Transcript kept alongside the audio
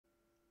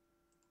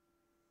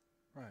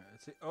Right,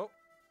 let's see. Oh.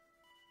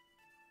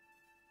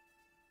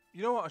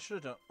 You know what I should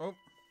have done? Oh.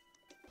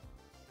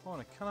 Hold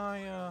on, can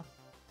I,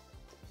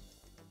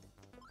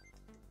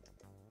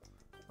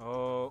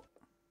 Oh.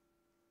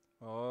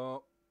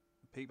 Oh.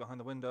 Peek behind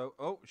the window.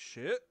 Oh,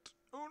 shit.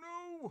 Oh,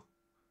 no.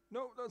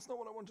 No, that's not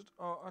what I wanted.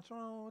 Oh, I don't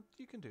know.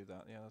 You can do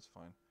that. Yeah, that's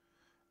fine.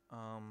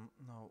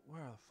 No.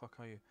 Where the fuck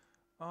are you?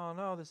 Oh,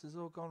 no, this has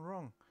all gone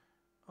wrong.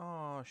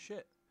 Oh,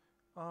 shit.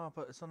 Oh,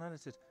 but it's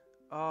unedited.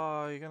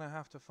 Oh, you're gonna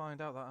have to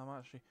find out that I'm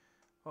actually...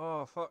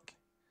 Oh, fuck.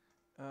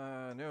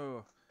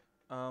 No.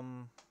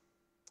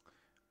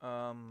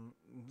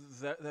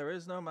 There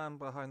is no man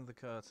behind the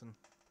curtain.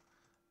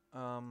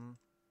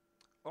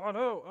 Oh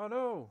no, oh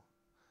no!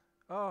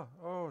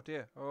 Oh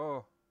dear,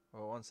 oh,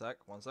 one sec.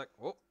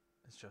 Oh,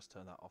 let's just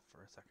turn that off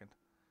for a second.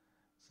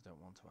 So I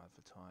don't want to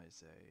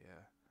advertise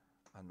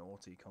a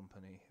naughty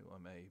company who I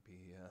may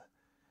be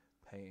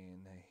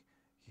paying a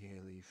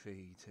yearly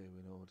fee to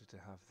in order to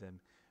have them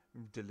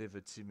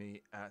delivered to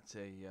me at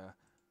a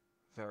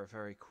very,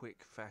 very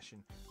quick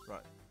fashion.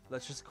 Right,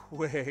 let's just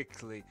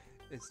quickly...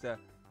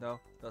 No,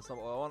 that's not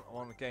what I want. I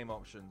want the game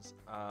options.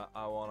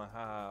 I want to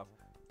have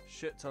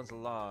shit tons of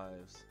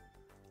lives.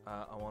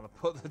 I want to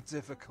put the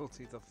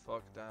difficulty the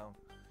fuck down.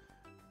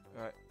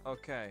 Right,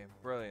 okay,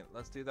 brilliant.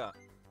 Let's do that.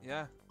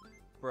 Yeah?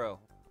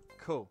 Brill.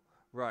 Cool.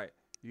 Right,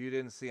 you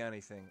didn't see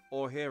anything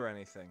or hear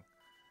anything.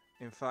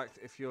 In fact,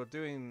 if you're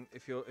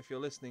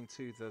listening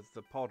to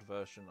the pod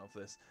version of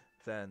this,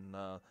 then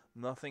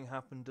nothing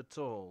happened at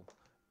all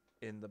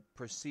in the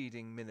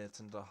preceding minute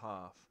and a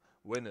half.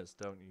 Winners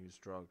don't use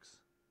drugs.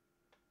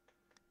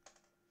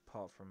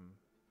 Apart from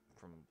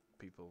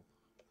people.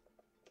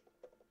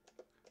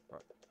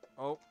 Right.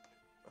 Oh.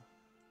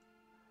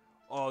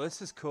 Oh,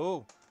 this is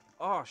cool.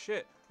 Oh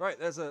shit. Right,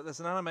 there's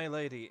an anime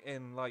lady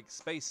in like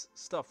space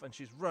stuff and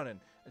she's running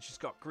and she's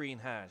got green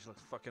hair. She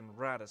looks fucking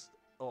rad as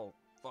oh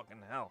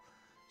fucking hell.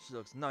 She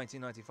looks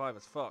 1995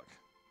 as fuck.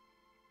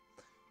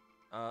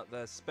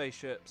 There's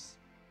spaceships.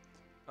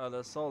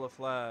 There's solar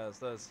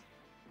flares.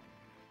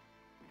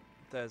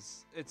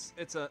 It's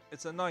a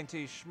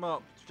 90s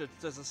shmup.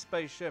 There's a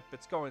spaceship.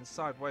 It's going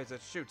sideways.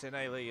 It's shooting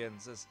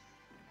aliens.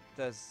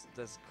 There's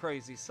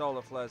crazy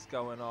solar flares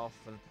going off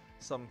and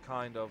some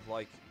kind of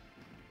like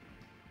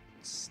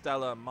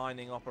stellar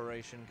mining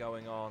operation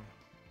going on.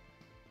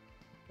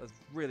 There's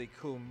really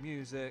cool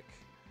music.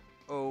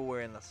 Oh,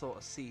 we're in the sort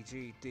of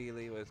CG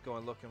dealy where it's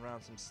going looking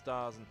around some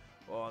stars and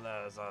oh,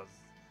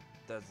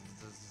 there's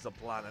a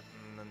planet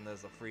and then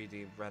there's a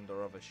 3D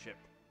render of a ship.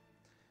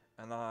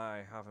 And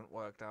I haven't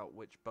worked out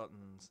which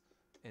buttons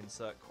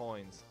insert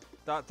coins.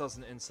 That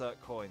doesn't insert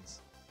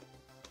coins.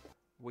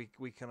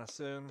 We can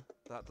assume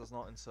that does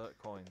not insert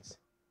coins.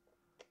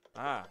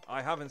 Ah,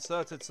 I have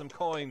inserted some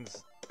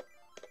coins.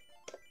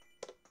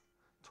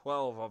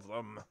 12 of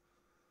them.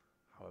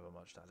 However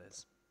much that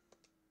is.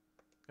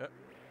 Yep.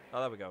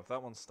 Oh, there we go.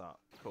 That one's start.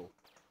 Cool.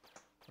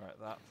 Right,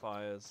 that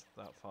fires,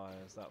 that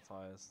fires, that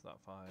fires, that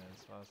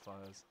fires, that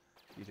fires.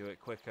 You do it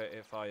quicker,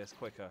 it fires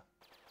quicker.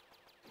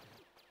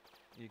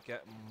 You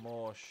get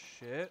more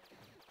shit.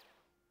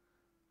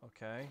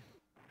 Okay.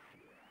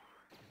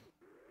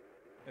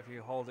 If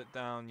you hold it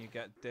down, you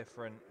get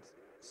different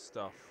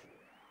stuff.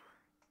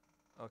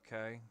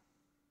 Okay.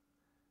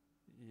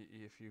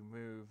 If you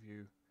move,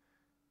 you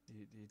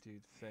do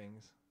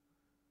things.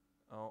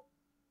 Oh,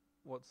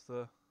 what's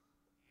the?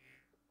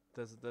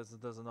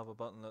 There's another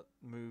button that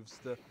moves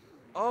the.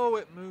 Oh,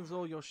 it moves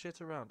all your shit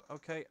around.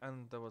 Okay,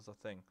 and there was a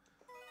thing.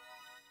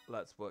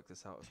 Let's work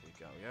this out as we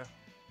go. Yeah.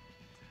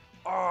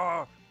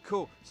 Oh,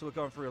 cool. So we're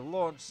going through a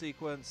launch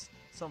sequence.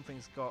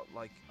 Something's got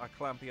like a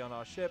clampy on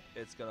our ship.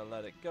 It's gonna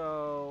let it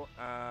go,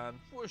 and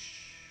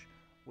whoosh,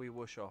 we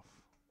whoosh off.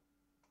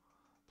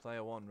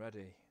 Player one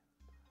ready.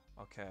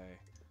 Okay.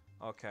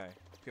 Okay.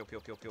 Pew pew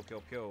pew pew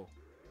pew pew.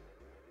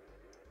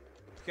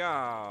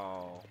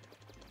 Go.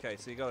 Okay,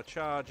 so you got a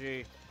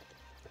chargey.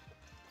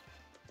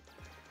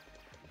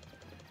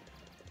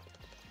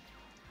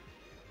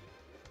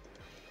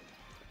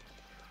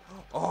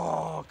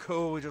 Oh,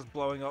 cool. We're just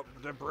blowing up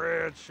the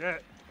bridge.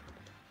 Shit.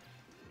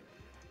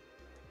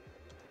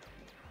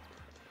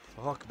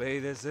 Fuck me,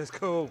 this is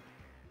cool.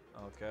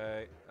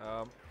 Okay.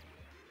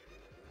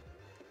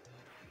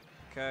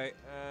 Okay.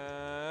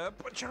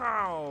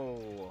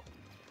 Pachow!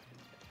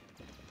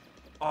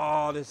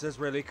 Oh, this is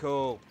really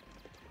cool.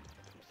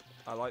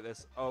 I like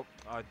this. Oh,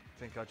 I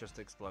think I just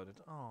exploded.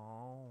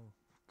 Oh,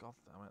 god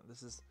damn it.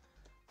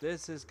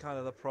 This is kind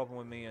of the problem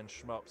with me and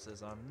shmups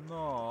is I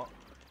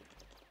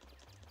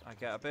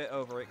get a bit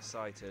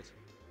overexcited.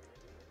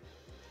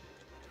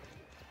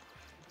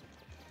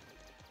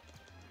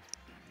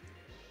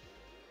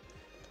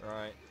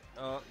 Right.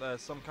 Oh,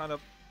 there's some kind of.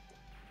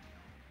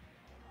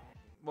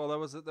 Well, there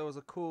was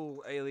a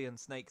cool alien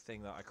snake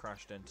thing that I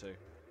crashed into.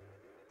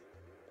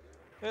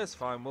 It's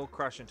fine. We'll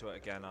crash into it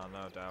again,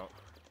 no doubt.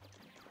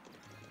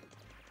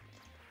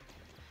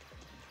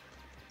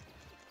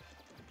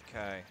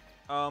 Okay.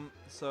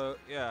 So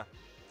yeah,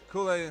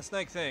 cool alien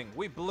snake thing.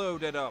 We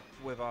blowed it up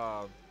with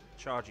our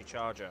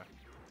charger.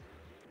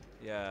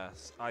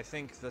 Yes, I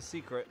think the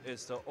secret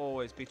is to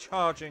always be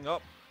charging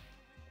up.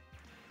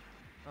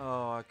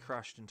 Oh, I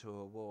crashed into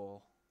a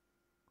wall.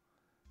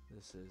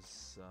 This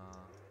is,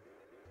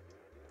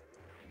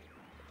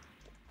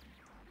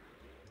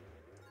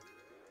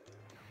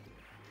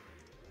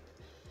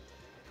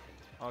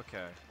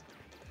 okay.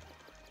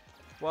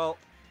 Well...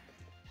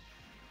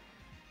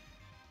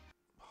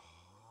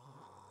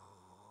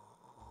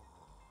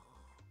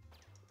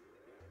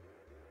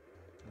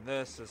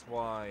 This is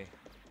why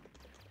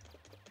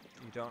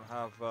you don't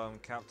have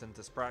Captain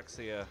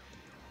Dyspraxia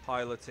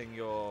piloting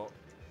your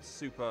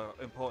super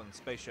important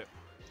spaceship.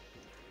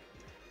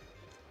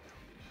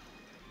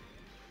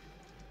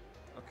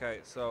 Okay,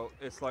 so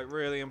it's like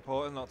really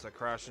important not to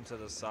crash into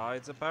the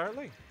sides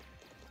apparently.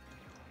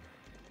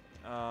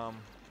 I'm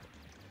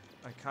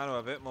kind of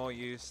a bit more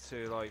used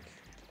to like,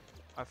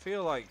 I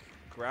feel like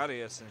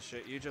Gradius and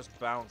shit, you just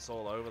bounce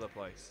all over the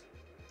place.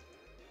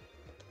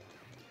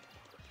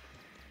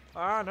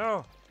 Ah,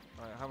 no!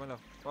 Alright, having to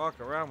fuck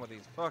around with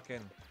these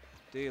fucking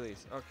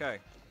dealies. Okay.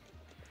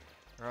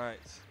 Right.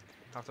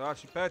 Have to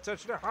actually pay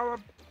attention to how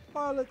I'm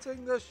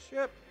piloting this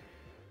ship.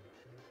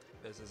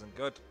 This isn't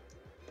good.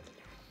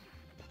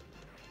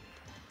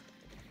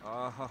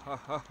 Ah, ha, ha,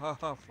 ha, ha,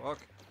 ha, fuck.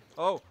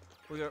 Oh,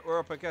 we're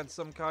up against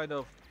some kind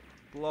of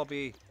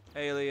blobby,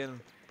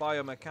 alien,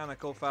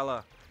 biomechanical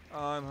fella.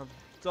 I'm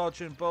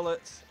dodging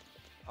bullets.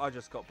 I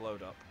just got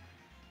blowed up.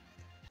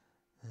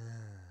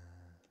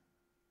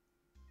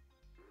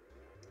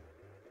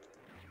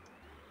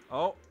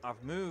 Oh,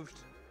 I've moved.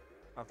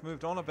 I've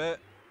moved on a bit.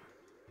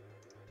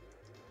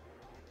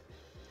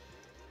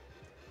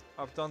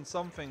 I've done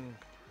something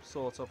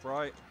sort of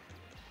right.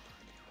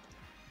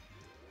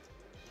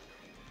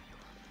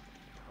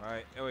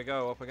 Right, here we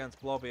go, up against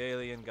blobby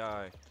alien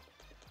guy.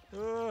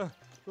 Oh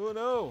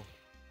no!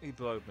 He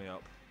blowed me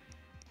up.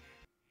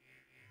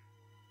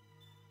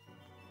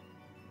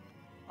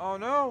 Oh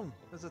no!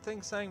 There's a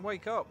thing saying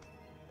wake up.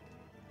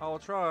 I'll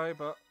try,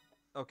 but...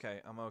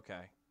 Okay, I'm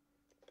okay.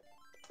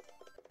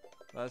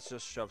 Let's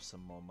just shove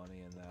some more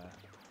money in there.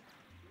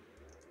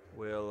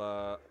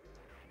 We'll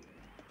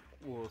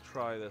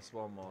try this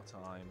one more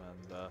time,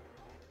 and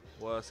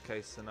worst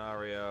case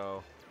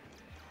scenario...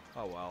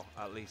 Oh well,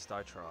 at least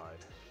I tried.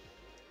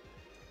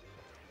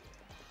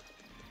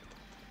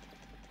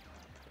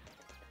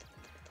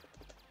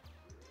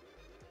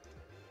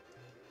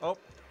 Oh,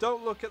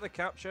 don't look at the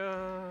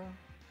capture!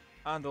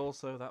 And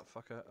also that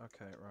fucker.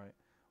 Okay, right.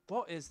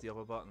 What is the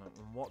other button,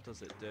 and what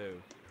does it do?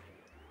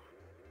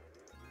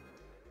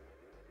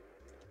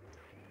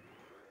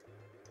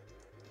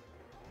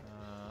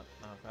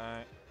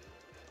 Okay.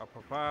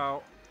 Up,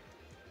 out.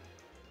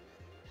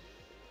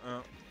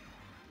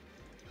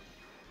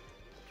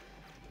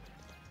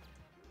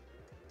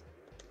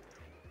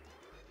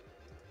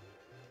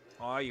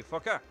 Oh, you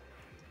fucker!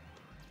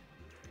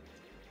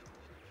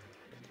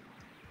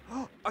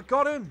 Oh, I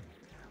got him!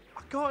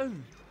 I got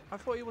him! I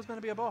thought he was meant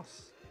to be a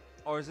boss.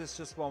 Or is this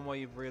just one where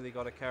you've really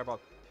got to care about...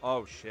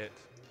 Oh, shit.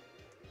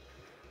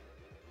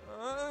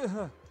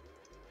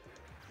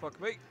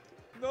 Fuck me.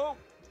 No!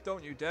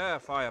 Don't you dare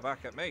fire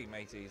back at me,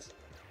 mateys.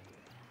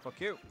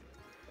 Fuck you.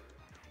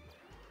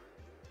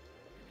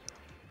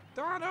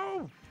 Oh,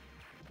 no!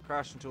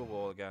 Crash into a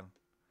wall again.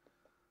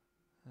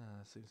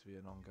 Seems to be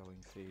an ongoing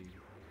theme.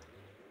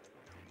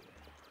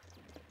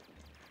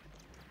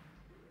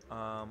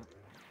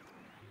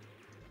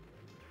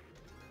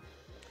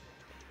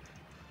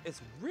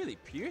 It's really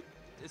pure.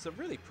 It's a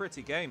really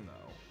pretty game,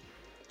 though.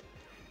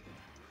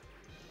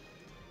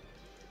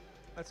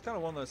 It's kind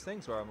of one of those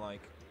things where I'm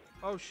like,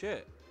 oh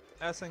shit,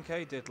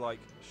 SNK did like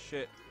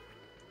shit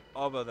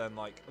other than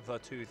like the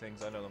two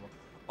things I know them.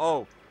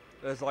 Oh,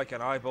 there's like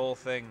an eyeball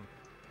thing.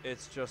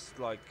 It's just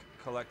like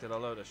collected a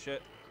load of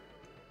shit.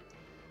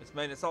 It's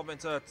made itself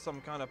into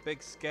some kind of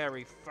big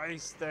scary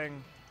face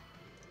thing.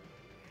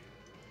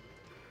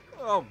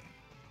 Oh,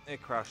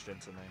 it crashed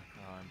into me.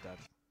 Oh, I'm dead.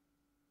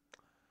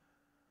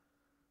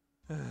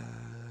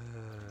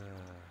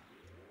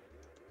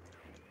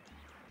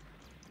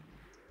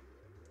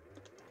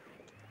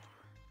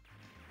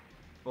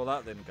 Well,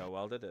 that didn't go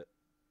well, did it?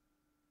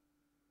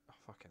 Oh,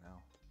 fucking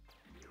hell.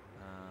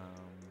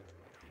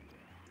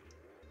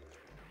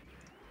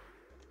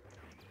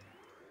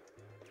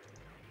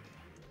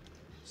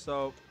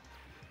 So,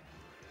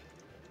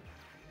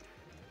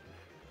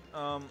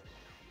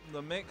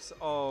 the mix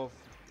of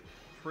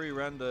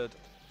pre-rendered,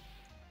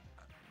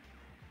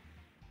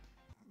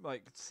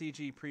 like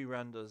CG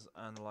pre-renders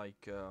and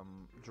like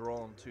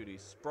drawn 2D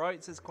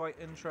sprites is quite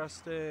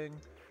interesting.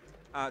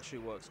 Actually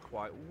works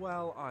quite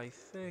well, I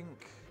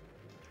think.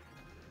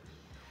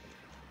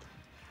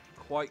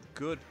 Quite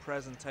good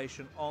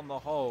presentation on the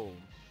whole.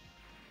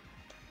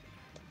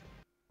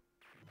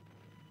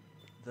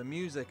 The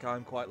music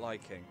I'm quite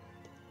liking.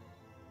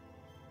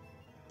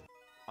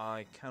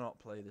 I cannot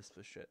play this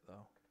for shit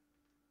though.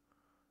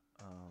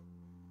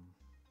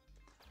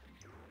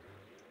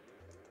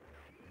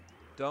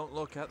 Don't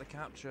look at the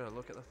capture,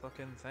 look at the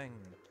fucking thing.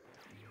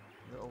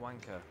 Little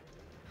wanker.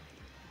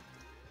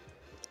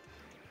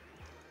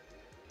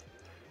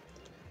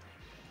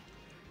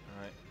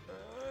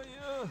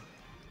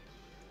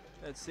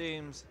 it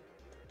seems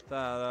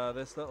that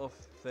this little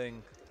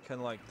thing can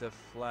like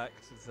deflect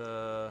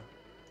the...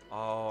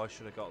 Oh, I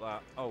should have got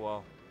that. Oh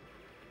well.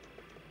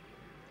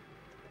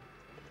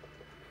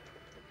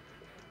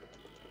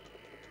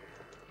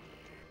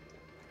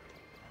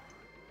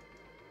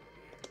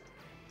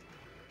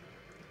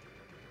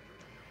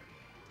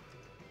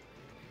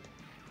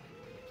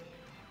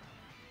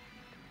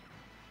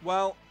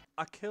 Well,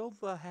 I killed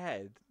the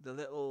head, the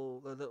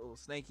little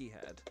snaky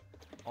head,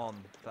 on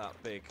that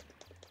big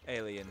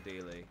alien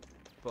dealie.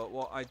 But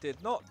what I did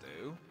not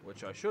do,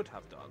 which I should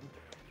have done,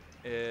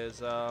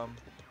 is I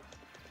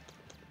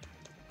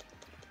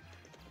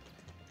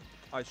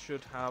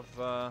should have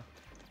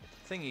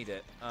thingied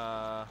it.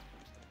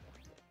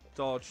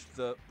 Dodged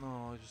the...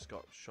 Oh, I just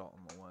got shot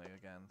on the way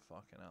again.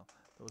 Fucking hell.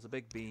 There was a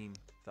big beam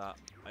that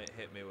it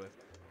hit me with.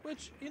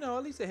 Which, you know,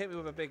 at least it hit me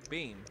with a big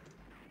beam.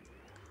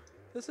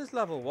 This is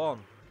level 1.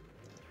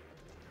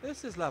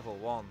 This is level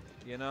 1,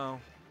 you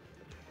know.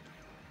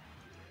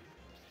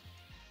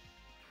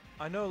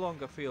 I no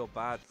longer feel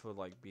bad for,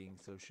 like, being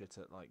so shit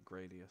at, like,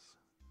 Gradius.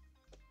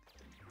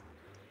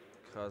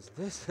 Because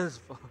this is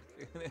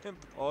fucking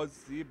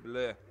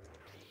impossible.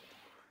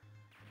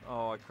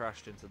 Oh, I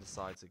crashed into the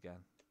sides again.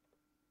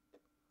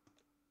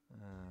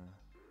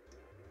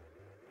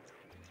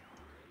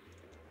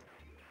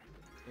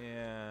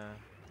 Yeah.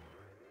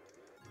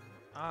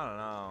 I don't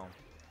know.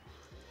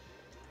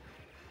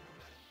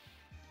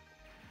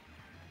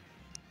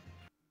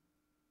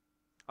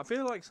 I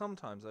feel like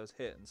sometimes those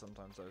hit and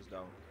sometimes those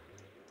don't.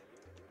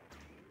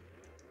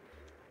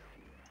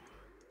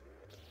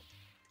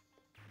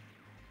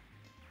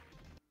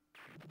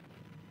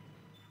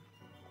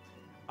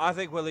 I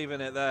think we're leaving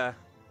it there.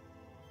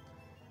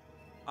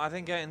 I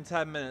think getting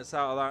 10 minutes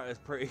out of that is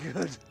pretty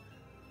good.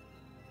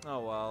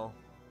 Oh well.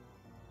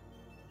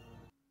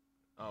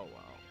 Oh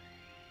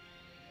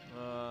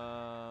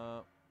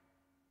well.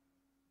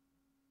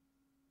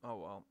 Oh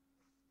well.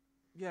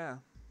 Yeah.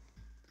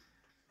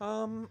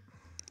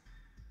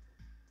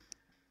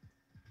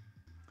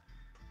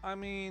 I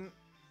mean,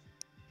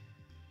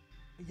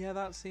 yeah,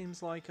 that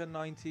seems like a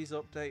 90s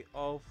update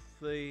of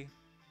the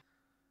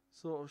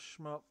sort of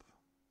shmup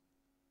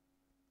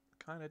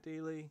kind of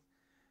dealy.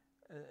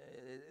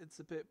 It's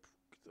a bit...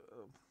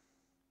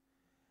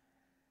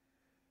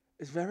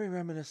 it's very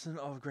reminiscent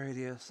of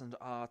Gradius and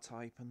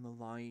R-Type and the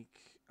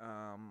like.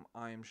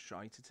 I am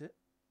shite at it,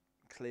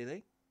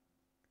 clearly.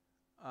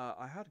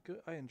 I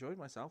enjoyed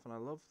myself and I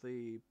love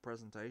the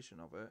presentation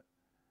of it.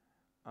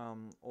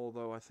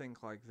 Although I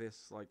think like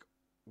this like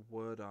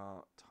word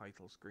art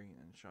title screen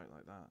and shit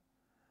like that,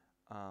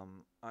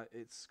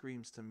 it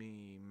screams to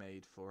me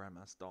made for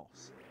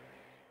MS-DOS,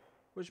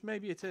 which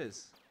maybe it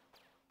is.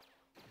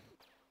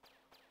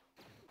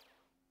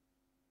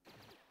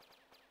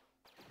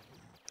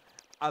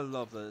 I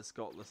love that it's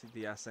got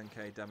the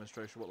SNK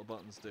demonstration, what the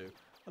buttons do,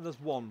 and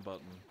there's one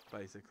button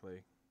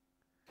basically.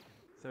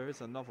 There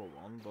is another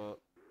one, but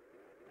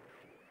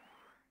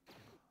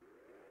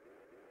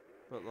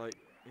like,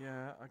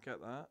 yeah, I get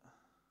that.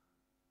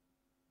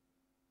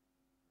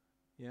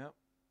 Yep.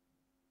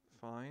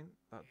 Fine.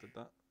 That did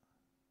that.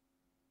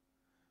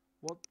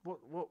 What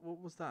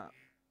was that?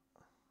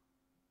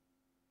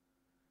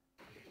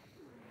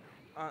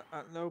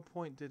 At no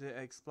point did it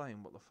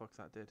explain what the fuck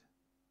that did.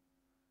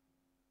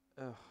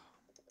 Ugh.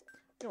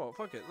 You know what,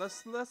 fuck it.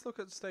 Let's look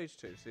at stage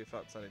 2, see if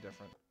that's any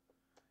different.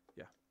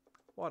 Yeah.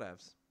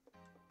 Whatevs.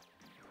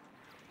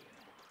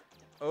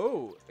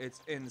 Oh, it's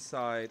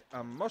inside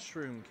a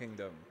mushroom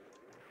kingdom.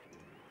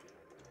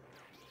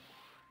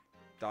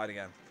 Died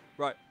again.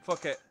 Right,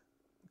 fuck it.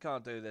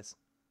 Can't do this.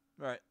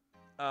 Right.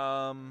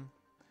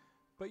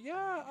 But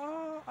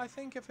yeah, I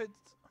think if it's...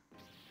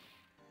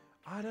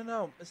 I don't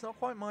know. It's not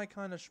quite my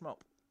kind of shmup.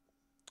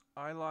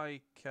 I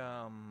like,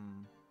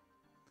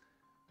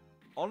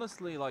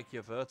 honestly, like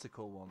your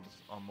vertical ones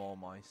are more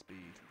my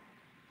speed.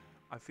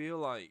 I feel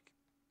like...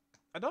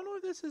 I don't know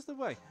if this is the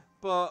way,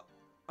 but...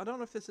 I don't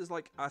know if this is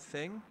like a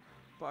thing,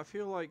 but I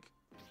feel like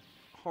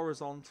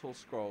horizontal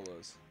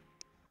scrollers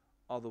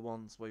are the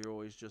ones where you're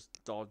always just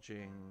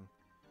dodging.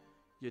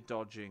 You're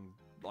dodging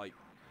like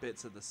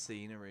bits of the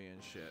scenery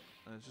and shit,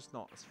 and it's just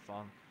not as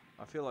fun.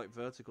 I feel like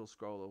vertical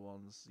scroller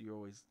ones, you're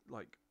always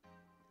like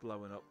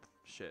blowing up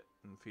shit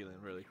and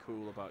feeling really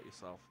cool about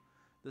yourself.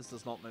 This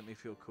does not make me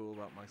feel cool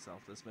about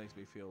myself. This makes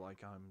me feel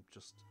like I'm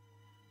just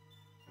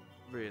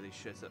really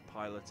shit at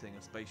piloting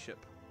a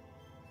spaceship.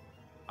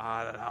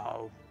 I don't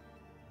know.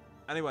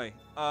 Anyway,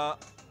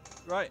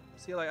 right,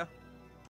 see you later.